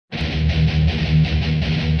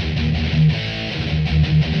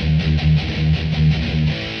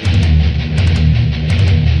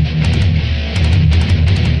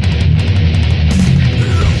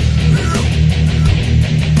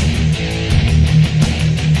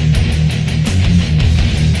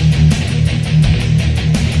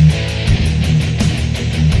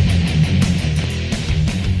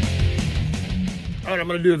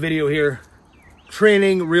going to do a video here,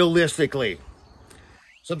 training realistically.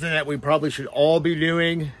 Something that we probably should all be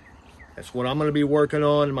doing. That's what I'm going to be working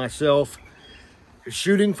on myself. Is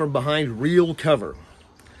shooting from behind real cover.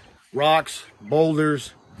 Rocks,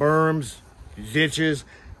 boulders, berms, ditches,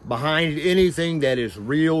 behind anything that is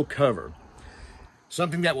real cover.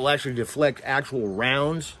 Something that will actually deflect actual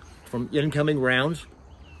rounds from incoming rounds.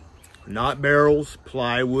 Not barrels,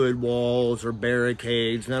 plywood walls, or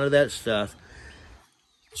barricades, none of that stuff.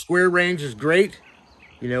 Square range is great.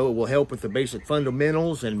 You know, it will help with the basic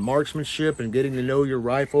fundamentals and marksmanship and getting to know your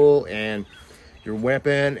rifle and your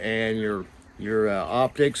weapon and your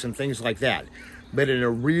optics and things like that. But in a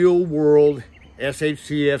real world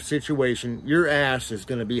SHTF situation, your ass is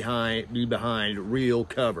going to be behind real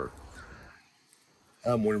cover.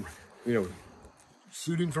 When, you know,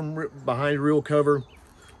 shooting from behind real cover,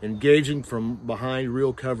 engaging from behind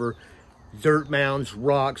real cover, dirt mounds,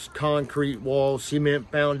 rocks, concrete walls, cement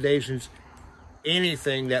foundations,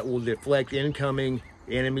 anything that will deflect incoming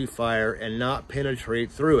enemy fire and not penetrate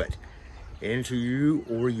through it into you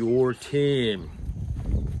or your team.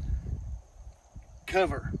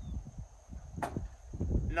 Cover,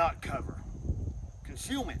 not cover.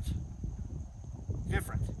 Concealment,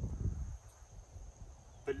 different,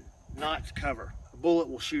 but not cover. A bullet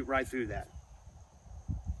will shoot right through that.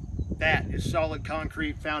 That is solid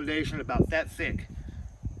concrete foundation about that thick.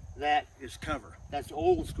 That is cover. That's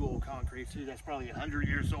old school concrete too. That's probably 100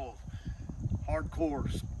 years old.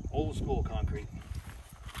 Hardcore, old school concrete.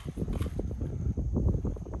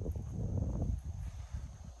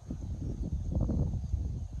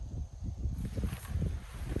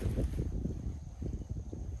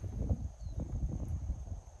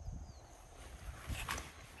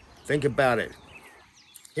 Think about it.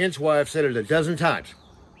 Hence why I've said it a dozen times.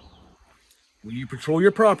 When you patrol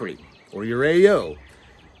your property or your AO,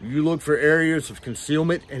 you look for areas of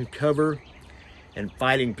concealment and cover and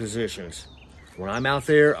fighting positions. When I'm out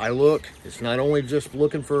there, I look. It's not only just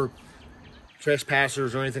looking for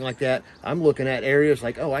trespassers or anything like that. I'm looking at areas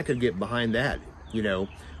like, oh, I could get behind that, you know.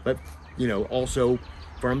 But, you know, also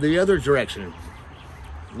from the other direction.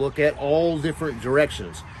 Look at all different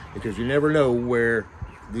directions because you never know where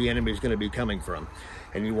the enemy is going to be coming from.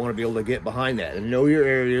 And you want to be able to get behind that and know your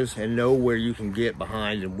areas and know where you can get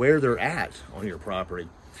behind and where they're at on your property.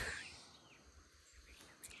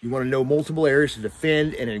 You want to know multiple areas to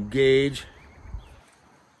defend and engage.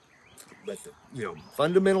 But, you know,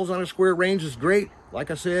 fundamentals on a square range is great.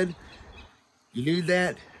 Like I said, you need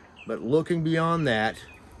that. But looking beyond that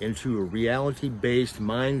into a reality-based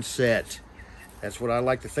mindset, that's what I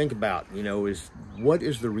like to think about, you know, is what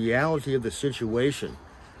is the reality of the situation?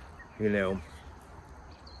 You know,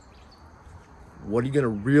 what are you going to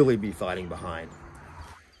really be fighting behind?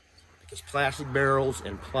 Because plastic barrels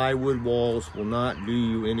and plywood walls will not do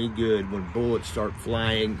you any good when bullets start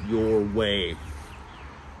flying your way.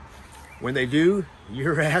 When they do,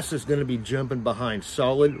 your ass is going to be jumping behind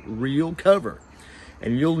solid, real cover.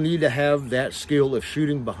 And you'll need to have that skill of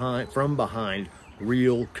shooting from behind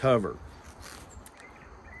real cover.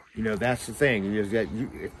 You know, that's the thing. You got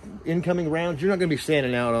incoming rounds, you're not going to be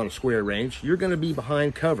standing out on a square range. You're going to be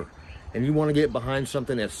behind cover. And you want to get behind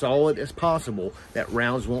something as solid as possible that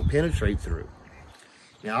rounds won't penetrate through.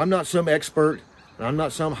 Now, I'm not some expert, and I'm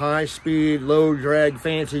not some high-speed, low-drag,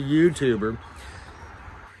 fancy YouTuber,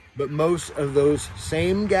 but most of those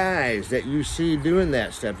same guys that you see doing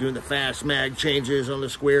that stuff, doing the fast mag changes on the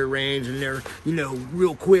square range, and they're, you know,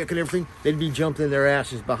 real quick and everything, they'd be jumping their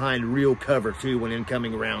asses behind real cover, too, when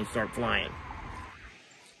incoming rounds start flying.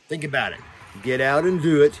 Think about it. Get out and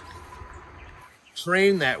do it.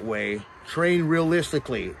 Train that way, train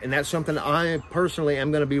realistically, and that's something I personally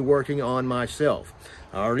am going to be working on myself.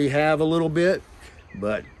 I already have a little bit,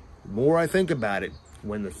 but the more I think about it,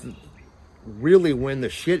 when the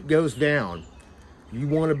shit goes down, you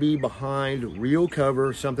want to be behind real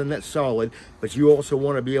cover, something that's solid, but you also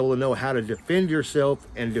want to be able to know how to defend yourself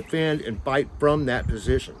and defend and fight from that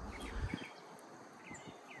position.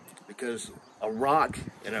 Because a rock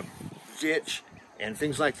and a ditch and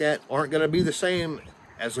things like that aren't going to be the same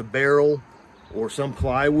as a barrel or some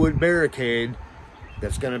plywood barricade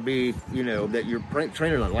that's going to be, you know, that you're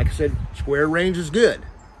training on. Like I said, square range is good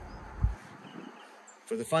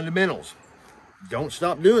for the fundamentals. Don't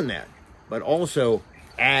stop doing that. But also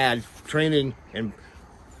add training and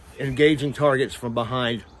engaging targets from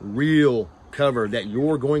behind real cover that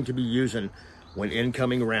you're going to be using when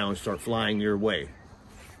incoming rounds start flying your way.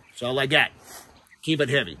 That's all I got. Keep it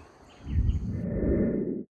heavy.